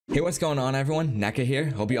Hey, what's going on everyone? Necca here.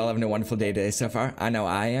 Hope you all having a wonderful day today so far. I know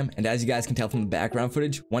I am, and as you guys can tell from the background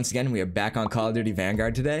footage, once again we are back on Call of Duty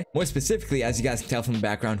Vanguard today. More specifically, as you guys can tell from the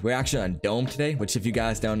background, we're actually on Dome today, which if you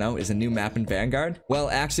guys don't know is a new map in Vanguard. Well,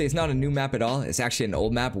 actually it's not a new map at all. It's actually an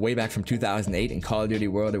old map way back from 2008 in Call of Duty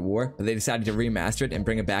World at War, but they decided to remaster it and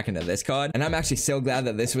bring it back into this COD. And I'm actually so glad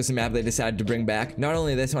that this was the map they decided to bring back. Not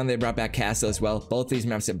only this one, they brought back Castle as well. Both these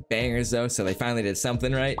maps are bangers though, so they finally did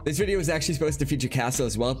something right. This video was actually supposed to feature Castle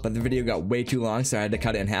as well, but the video got way too long, so I had to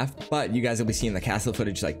cut it in half. But you guys will be seeing the Castle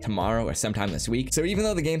footage like tomorrow or sometime this week. So even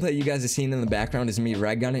though the gameplay you guys are seeing in the background is me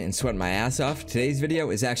red gunning and sweating my ass off, today's video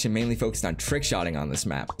is actually mainly focused on trick shotting on this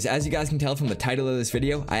map. So as you guys can tell from the title of this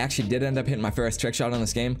video, I actually did end up hitting my first trick shot on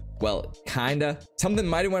this game. Well, kinda. Something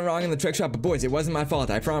might have went wrong in the trick shot, but boys, it wasn't my fault.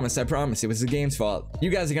 I promise. It was the game's fault. You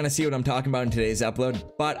guys are gonna see what I'm talking about in today's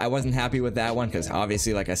upload, but I wasn't happy with that one because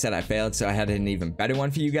obviously, like I said, I failed, so I had an even better one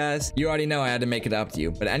for you guys. You already know I had to make it up to you.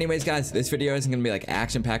 But anyways, guys, this video isn't gonna be like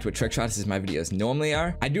action-packed with trick shots as my videos normally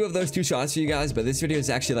are. I do have those two shots for you guys, but this video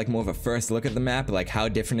is actually like more of a first look at the map, like how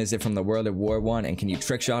different is it from the World at War one, and can you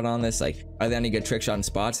trick shot on this? Like, are there any good trick shotting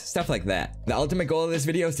spots? Stuff like that. The ultimate goal of this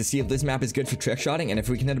video is to see if this map is good for trick shotting and if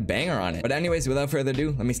we can hit a banger on it. But anyways, without further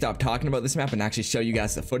ado, let me stop talking about this map and actually show you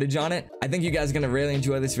guys the footage on it. I think you guys are gonna really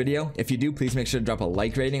enjoy this video. If you do, please make sure to drop a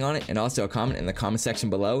like rating on it and also a comment in the comment section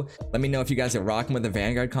below. Let me know if you guys are rocking with the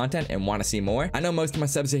Vanguard content and want to see more. I know most of my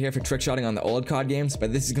subs are here for trick shotting on the old COD games,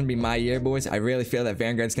 but this is gonna be my year, boys. I really feel that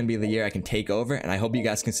Vanguard's gonna be the year I can take over, and I hope you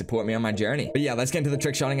guys can support me on my journey. But yeah, let's get into the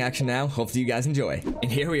trick shotting action now. Hopefully you guys enjoy.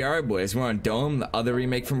 And here we are, boys. We're on Dome, the other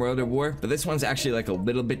remake from World at War, but this one's actually like a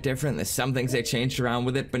little bit different. There's some things they changed around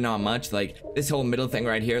with it, but not much. Like this whole middle thing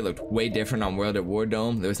right here looked way different on World at War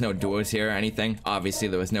Dome. There was no doors here or anything. Obviously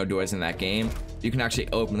there was no doors in that game. You can actually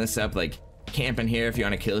open this up, like camp in here if you're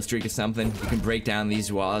on a kill streak or something. You can break down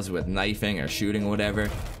these walls with knifing or shooting or whatever.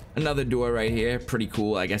 Another door right here, pretty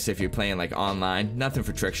cool, I guess if you're playing like online. Nothing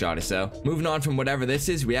for trick shotters. So moving on from whatever this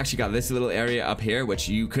is, we actually got this little area up here which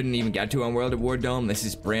you couldn't even get to on World at War Dome. This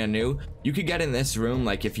is brand new. You could get in this room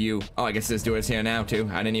like if you, oh, I guess there's doors here now too.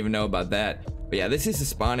 I didn't even know about that. But yeah, this is the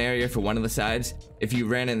spawn area for one of the sides. If you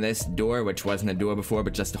ran in this door, which wasn't a door before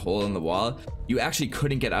but just a hole in the wall, you actually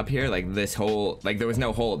couldn't get up here. Like this hole, like there was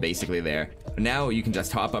no hole basically there. But now you can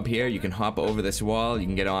just hop up here, you can hop over this wall, you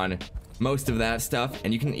can get on most of that stuff,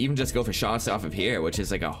 and you can even just go for shots off of here, which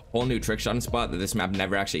is like a whole new trick shotting spot that this map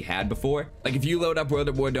never actually had before. Like if you load up World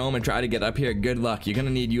at War Dome and try to get up here, good luck. You're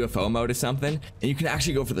gonna need UFO mode or something, and you can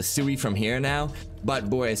actually go for the Sui from here now.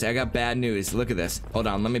 But boys, I got bad news. Look at this. Hold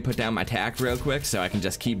on, let me put down my tack real quick so I can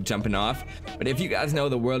just keep jumping off. But if you guys know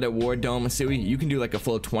the World at War Dome Sui, you can do like a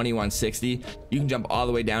full 2160. You can jump all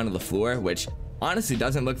the way down to the floor, which honestly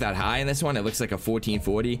doesn't look that high in this one. It looks like a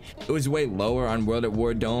 1440. It was way lower on World at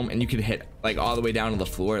War Dome, and you could hit like all the way down to the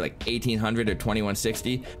floor, like 1800 or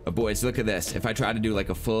 2160. But boys, look at this. If I try to do like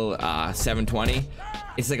a full 720,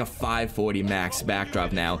 it's like a 540 max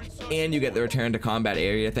backdrop now, and you get the return to combat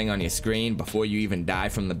area thing on your screen before you even die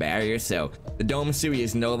from the barrier. So the Dome Sui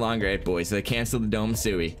is no longer it, boys. They canceled the Dome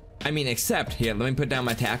Sui. I mean, except here, let me put down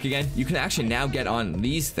my tack again. You can actually now get on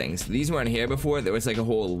these things. These weren't here before. There was like a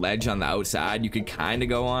whole ledge on the outside you could kind of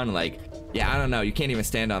go on. Like, yeah, I don't know, you can't even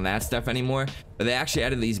stand on that stuff anymore, but they actually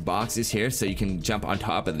added these boxes here so you can jump on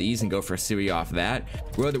top of these and go for a Sui off that.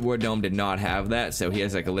 World at War Dome did not have that, so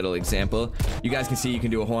here's like a little example. You guys can see you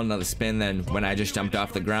can do a whole nother spin than when I just jumped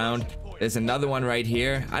off the ground. There's another one right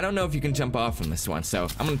here. I don't know if you can jump off from this one, so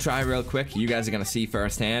I'm gonna try real quick. You guys are gonna see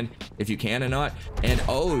firsthand if you can or not. And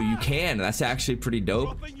oh, you can. That's actually pretty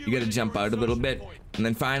dope. You gotta jump out a little bit. And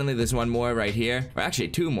then finally there's one more right here, or actually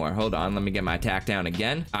two more. Hold on, let me get my tack down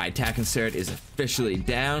again. All right, tack insert is officially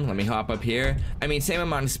down. Let me hop up here. I mean, same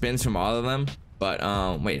amount of spins from all of them,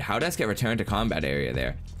 but wait, how does get returned to combat area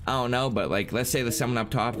there? I don't know, but like, let's say there's someone up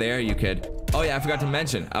top there. You could, oh yeah, I forgot to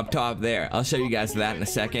mention up top there. I'll show you guys that in a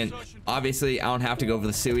second. Obviously I don't have to go for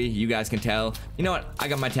the Sui. You guys can tell. You know what, I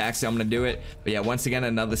got my tack, so I'm gonna do it. But yeah, once again,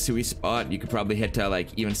 another Sui spot. You could probably hit to like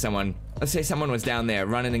even someone, let's say someone was down there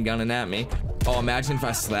running and gunning at me. Oh, imagine if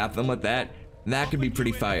I slapped them with that. That could be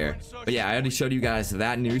pretty fire. But yeah, I already showed you guys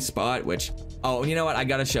that new spot, which, oh, you know what, I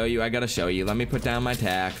gotta show you. Let me put down my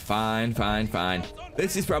tack. Fine.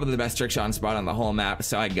 This is probably the best trick shot spot on the whole map,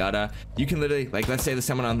 so I gotta. You can literally, like, let's say there's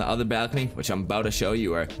someone on the other balcony, which I'm about to show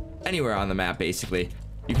you, or anywhere on the map basically.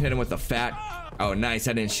 You can hit him with the fat, oh nice,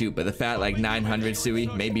 I didn't shoot, but the fat like 900 Sui,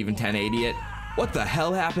 maybe even 1080 it. What the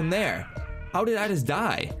hell happened there? How did I just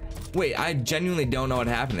die? Wait, I genuinely don't know what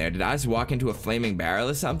happened there. Did I just walk into a flaming barrel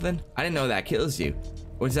or something? I didn't know that kills you.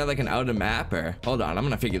 Was that like an out of map or? Hold on, I'm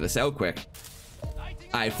gonna figure this out quick.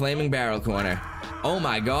 Alright, flaming barrel corner. Oh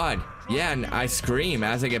my god. Yeah, and I scream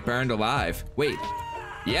as I get burned alive. Wait.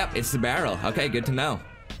 Yep, it's the barrel. Okay, good to know.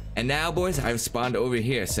 And now, boys, I've spawned over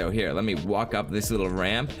here. So here, let me walk up this little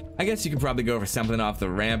ramp. I guess you could probably go for something off the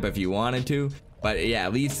ramp if you wanted to. But yeah,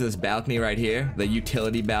 it leads to this balcony right here, the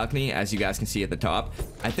utility balcony, as you guys can see at the top.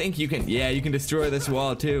 I think you can, yeah, you can destroy this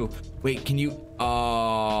wall too. Wait, can you,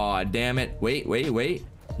 oh, damn it. Wait.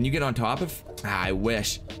 Can you get on top of, I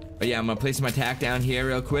wish. But yeah, I'm gonna place my tack down here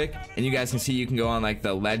real quick. And you guys can see you can go on like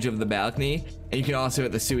the ledge of the balcony. And you can also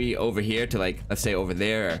hit the suey over here to like, let's say over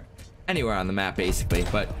there, or anywhere on the map basically.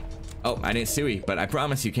 But, oh, I didn't suey, but I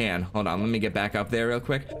promise you can. Hold on, let me get back up there real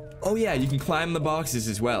quick. Oh yeah, you can climb the boxes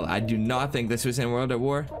as well. I do not think this was in World at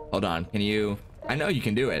War. Hold on, can you? I know you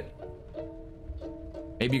can do it.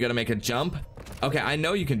 Maybe you gotta make a jump. Okay, I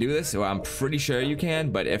know you can do this, so I'm pretty sure you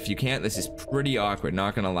can, but if you can't, this is pretty awkward,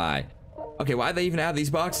 not gonna lie. Okay, why'd they even have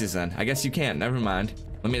these boxes then? I guess you can't, never mind.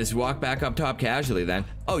 Let me just walk back up top casually then.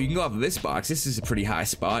 Oh, you can go off of this box. This is a pretty high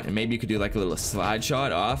spot, and maybe you could do like a little slide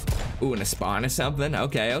shot off. Ooh, in a spawn or something.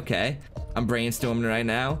 Okay. I'm brainstorming right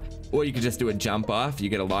now. Or you could just do a jump off. You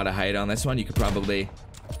get a lot of height on this one. You could probably,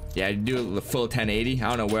 yeah, do the full 1080. I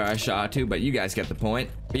don't know where I shot to, but you guys get the point.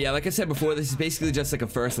 But yeah, like I said before, this is basically just like a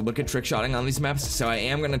first look at trick shotting on these maps. So I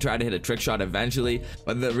am going to try to hit a trick shot eventually.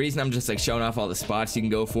 But the reason I'm just like showing off all the spots you can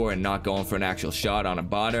go for and not going for an actual shot on a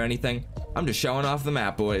bot or anything, I'm just showing off the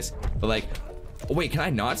map, boys. But like, oh, wait, can I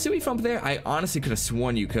not suey from there? I honestly could have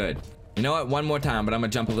sworn you could. You know what? One more time, but I'm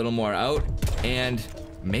going to jump a little more out. And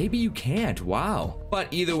maybe you can't. Wow. But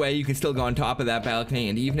either way, you can still go on top of that balcony,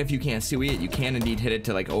 and even if you can't suey it, you can indeed hit it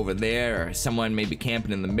to like over there, or someone maybe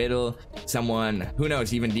camping in the middle, someone, who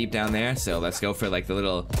knows, even deep down there. So let's go for like the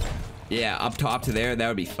little, yeah, up top to there. That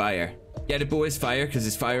would be fire. Get it, boys, fire, because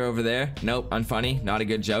there's fire over there. Nope, unfunny, not a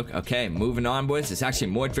good joke. Okay, moving on, boys. There's actually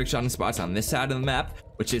more trick shotting spots on this side of the map,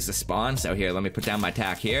 which is the spawn. So here, let me put down my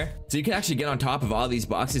tack here. So you can actually get on top of all these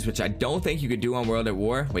boxes, which I don't think you could do on World at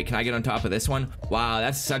War. Wait, can I get on top of this one? Wow,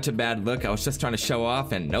 that's such a bad look. I was just trying to show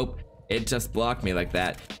off, and nope, it just blocked me like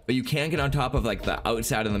that. But you can get on top of like the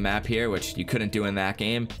outside of the map here, which you couldn't do in that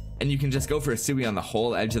game. And you can just go for a suey on the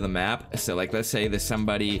whole edge of the map. So like, let's say there's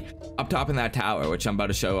somebody up top in that tower, which I'm about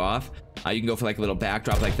to show off. You can go for like a little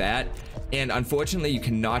backdrop like that. And unfortunately, you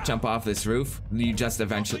cannot jump off this roof. You just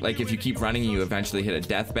eventually, like if you keep running, you eventually hit a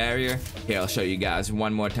death barrier. Here, I'll show you guys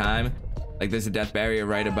one more time. Like there's a death barrier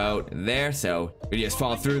right about there, so you just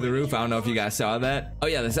fall through the roof. I don't know if you guys saw that. Oh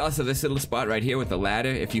yeah, there's also this little spot right here with the ladder.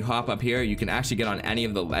 If you hop up here, you can actually get on any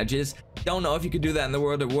of the ledges. Don't know if you could do that in the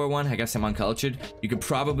World at War one. I guess I'm uncultured. You could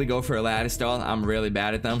probably go for a ladder stall. I'm really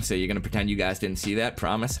bad at them, so you're gonna pretend you guys didn't see that.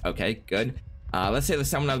 Promise. Okay, good. Let's say there's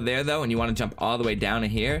someone up there though, and you want to jump all the way down to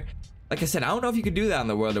here. Like I said, I don't know if you could do that on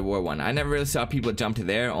the World at War one. I never really saw people jump to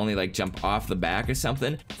there, only like jump off the back or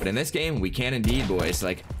something. But in this game, we can indeed, boys.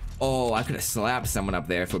 Like, oh, I could have slapped someone up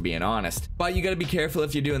there if we're being honest. But you gotta be careful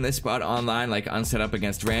if you're doing this spot online, like unset up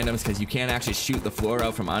against randoms, because you can't actually shoot the floor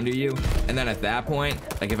out from under you. And then at that point,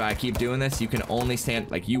 like if I keep doing this, you can only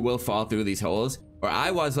stand, like you will fall through these holes. Or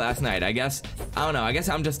I was last night, I guess. I don't know, I guess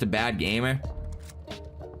I'm just a bad gamer.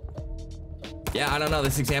 Yeah, I don't know,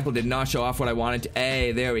 this example did not show off what I wanted to.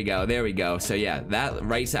 Hey, there we go. So yeah, that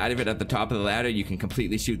right side of it at the top of the ladder, you can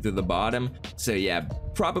completely shoot through the bottom. So yeah,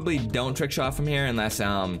 probably don't trick shot from here unless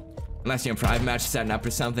you're in private match setting up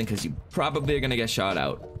or something, because you probably are gonna get shot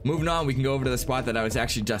out. Moving on, we can go over to the spot that I was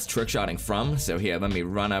actually just trick shotting from. So here, let me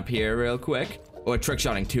run up here real quick. Or trick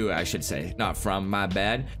shotting to, I should say, not from, my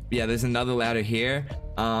bad. But yeah, there's another ladder here.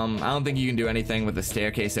 I don't think you can do anything with the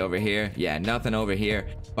staircase over here. Yeah, nothing over here.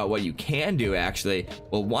 But what you can do actually,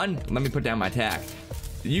 well, one, let me put down my tack.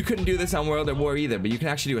 You couldn't do this on World at War either, but you can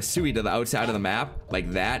actually do a suey to the outside of the map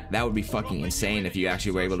like that. That would be fucking insane if you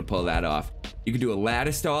actually were able to pull that off. You could do a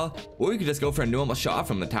ladder stall, or you could just go for a normal shot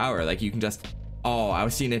from the tower. Like you can just, oh, I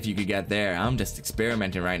was seeing if you could get there. I'm just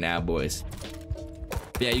experimenting right now, boys.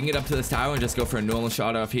 Yeah, you can get up to this tower and just go for a normal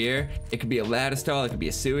shot off here. It could be a ladder stall, it could be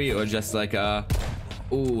a suey, or just like a,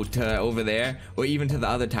 ooh, to over there, or even to the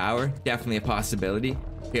other tower. Definitely a possibility.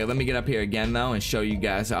 Here, let me get up here again though and show you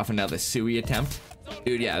guys off another suey attempt.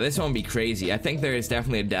 Dude, yeah, this one would be crazy. I think there is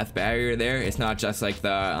definitely a death barrier there. It's not just like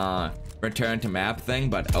the return to map thing,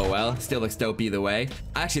 but oh well, still looks dope either way.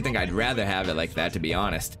 I actually think I'd rather have it like that, to be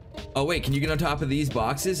honest. Oh wait, can you get on top of these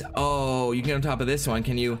boxes? Oh, you can get on top of this one,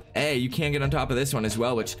 can you? Hey, you can get on top of this one as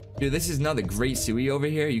well, which, dude, this is another great suey over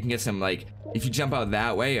here. You can get some, like, if you jump out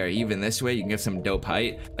that way or even this way, you can get some dope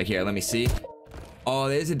height. Like here, let me see. Oh,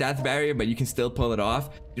 there's a death barrier, but you can still pull it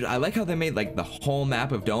off. Dude, I like how they made like the whole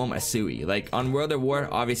map of Dome a suey. Like on World at War,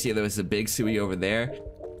 obviously there was a big suey over there.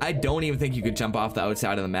 I don't even think you could jump off the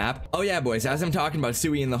outside of the map. Oh yeah, boys, as I'm talking about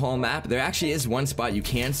suey in the whole map, there actually is one spot you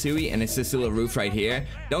can suey, and it's this little roof right here.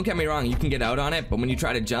 Don't get me wrong, you can get out on it, but when you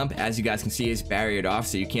try to jump, as you guys can see, it's barriered off,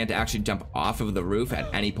 so you can't actually jump off of the roof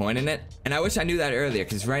at any point in it. And I wish I knew that earlier,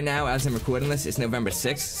 because right now, as I'm recording this, it's November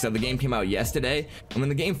 6th, so the game came out yesterday. And when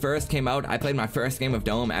the game first came out, I played my first game of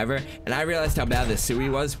Dome ever, and I realized how bad this suey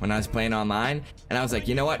was when I was playing online. And I was like,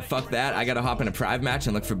 you know what, fuck that, I gotta hop in a private match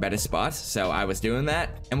and look for better spots. So I was doing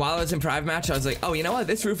that, and while I was in private match, I was like, oh, you know what,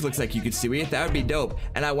 this roof looks like you could suey it, that would be dope.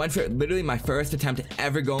 And I went for literally my first attempt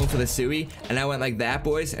ever going for the suey, and I went like that,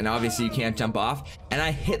 boys, and obviously you can't jump off, and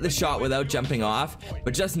I hit the shot without jumping off.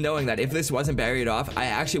 But just knowing that if this wasn't barriered off, I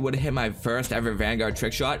actually would have hit my first ever Vanguard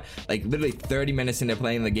trick shot, like literally 30 minutes into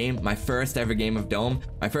playing the game, my first ever game of Dome,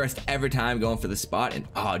 my first ever time going for the spot. And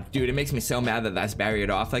oh dude, it makes me so mad that that's barriered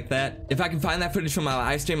off like that. If I can find that footage from my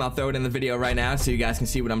live stream, I'll throw it in the video right now so you guys can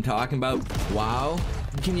see what I'm talking about. Wow,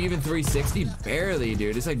 can you even 360? Barely,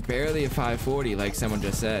 dude. It's like barely a 540, like someone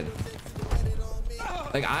just said.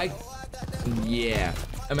 Like yeah,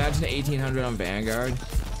 imagine 1800 on Vanguard.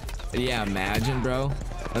 Yeah, imagine, bro.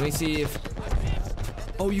 Let me see if,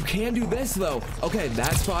 oh, you can do this though. Okay,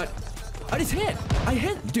 that spot, I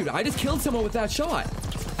hit, dude, I just killed someone with that shot.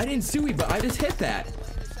 I didn't suey, but I just hit that.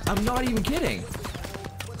 I'm not even kidding.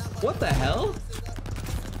 What the hell?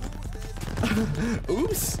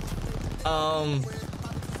 Oops. I'm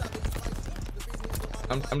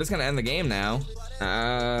just gonna end the game now.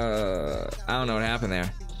 I don't know what happened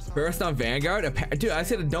there. First on Vanguard? Dude, I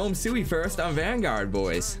said a Dome suey first on Vanguard,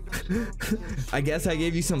 boys. I guess I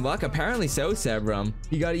gave you some luck. Apparently so, Sebrum.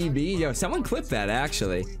 You got EB? Yo, someone clipped that,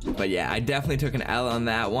 actually. But yeah, I definitely took an L on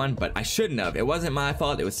that one, but I shouldn't have. It wasn't my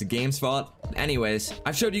fault. It was the game's fault. Anyways,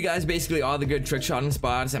 I've showed you guys basically all the good trick shotting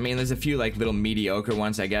spots. I mean, there's a few like little mediocre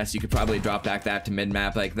ones, I guess. You could probably drop back that to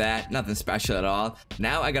mid-map like that. Nothing special at all.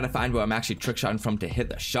 Now I gotta find where I'm actually trick shotting from to hit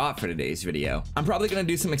the shot for today's video. I'm probably gonna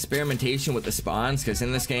do some experimentation with the spawns, because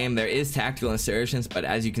in this game, there is tactical insertions, but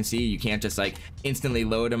as you can see, you can't just like instantly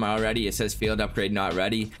load them already. It says field upgrade not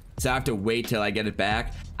ready, so I have to wait till I get it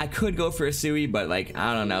back. I could go for a suey, but like,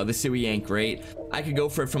 I don't know, the suey ain't great. I could go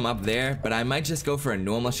for it from up there, but I might just go for a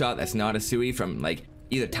normal shot that's not a suey, from like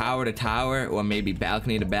either tower to tower or maybe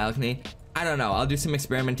balcony to balcony. I don't know, I'll do some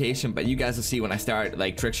experimentation, but you guys will see when I start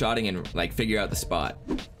like trick shotting and like figure out the spot.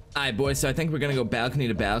 Alright, boys, so I think we're gonna go balcony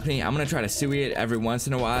to balcony. I'm gonna try to suey it every once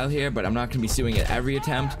in a while here, but I'm not gonna be sueying it every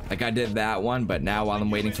attempt like I did that one. But now while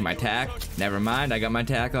I'm waiting for my tack, never mind, I got my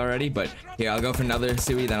tack already. But here, I'll go for another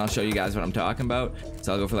suey, then I'll show you guys what I'm talking about.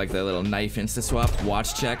 So I'll go for like the little knife insta swap,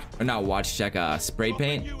 watch check, or not watch check, spray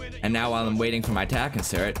paint. And now while I'm waiting for my tack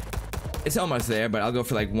insert, it's almost there, but I'll go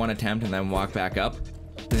for like one attempt and then walk back up,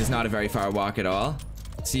 because it's not a very far walk at all.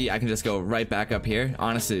 See, I can just go right back up here,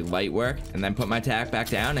 honestly light work, and then put my tack back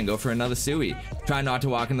down and go for another suey. Try not to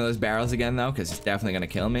walk into those barrels again though, because it's definitely gonna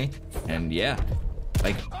kill me. And yeah,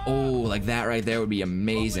 like, oh, like that right there would be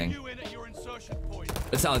amazing.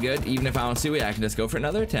 It's all good. Even if I don't suey, I can just go for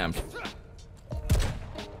another attempt.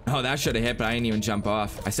 Oh, that should have hit, but I didn't even jump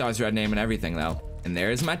off. I saw his red name and everything though. And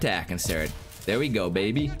there's my tack insert. There we go,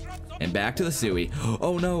 baby. And back to the suey.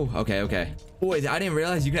 Oh no, okay. Boys, I didn't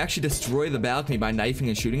realize you can actually destroy the balcony by knifing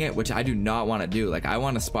and shooting it, which I do not want to do. Like, I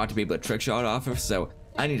want a spot to be able to trick shot off of, so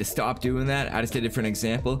I need to stop doing that. I just did it for an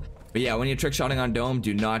example. But yeah, when you're trick shotting on Dome,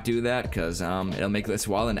 do not do that, because it'll make this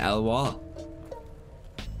wall an L wall.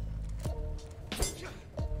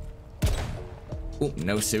 Oh,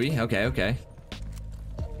 no suey. Okay.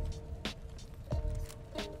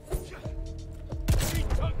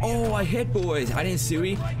 Oh, I hit, boys. I didn't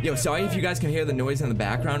suey. Yo, sorry if you guys can hear the noise in the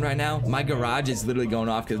background right now. My garage is literally going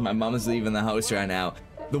off because my mom is leaving the house right now.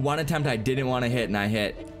 The one attempt I didn't want to hit, and I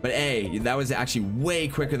hit. But hey, that was actually way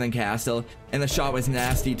quicker than Castle, and the shot was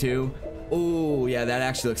nasty too. Oh yeah, that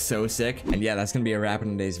actually looks so sick. And yeah, that's gonna be a wrap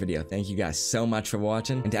in today's video. Thank you guys so much for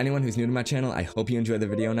watching, and to anyone who's new to my channel, I hope you enjoyed the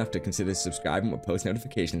video enough to consider subscribing with post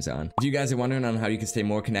notifications on. If you guys are wondering on how you can stay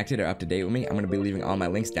more connected or up to date with me, I'm gonna be leaving all my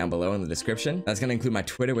links down below in the description. That's gonna include my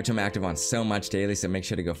Twitter, which I'm active on so much daily, so make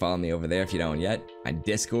sure to go follow me over there if you don't yet. My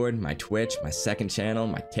Discord, my Twitch, my second channel,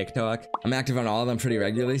 my TikTok. I'm active on all of them pretty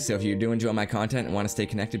regularly, so if you do enjoy my content and want to stay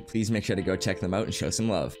connected, please make sure to go check them out and show some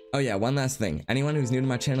love. Oh yeah, one last thing. Anyone who's new to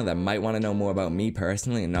my channel that might want to know more about me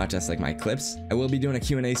personally and not just like my clips, I will be doing a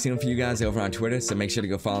Q&A soon for you guys over on Twitter, so make sure to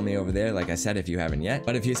go follow me over there, like I said, if you haven't yet.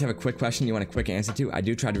 But if you just have a quick question you want a quick answer to, I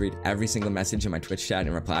do try to read every single message in my Twitch chat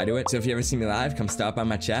and reply to it. So if you ever see me live, come stop by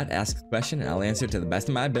my chat, ask a question, and I'll answer it to the best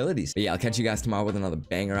of my abilities. But yeah, I'll catch you guys tomorrow with another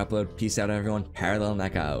banger upload. Peace out, everyone. Parallel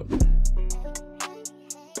Necca out.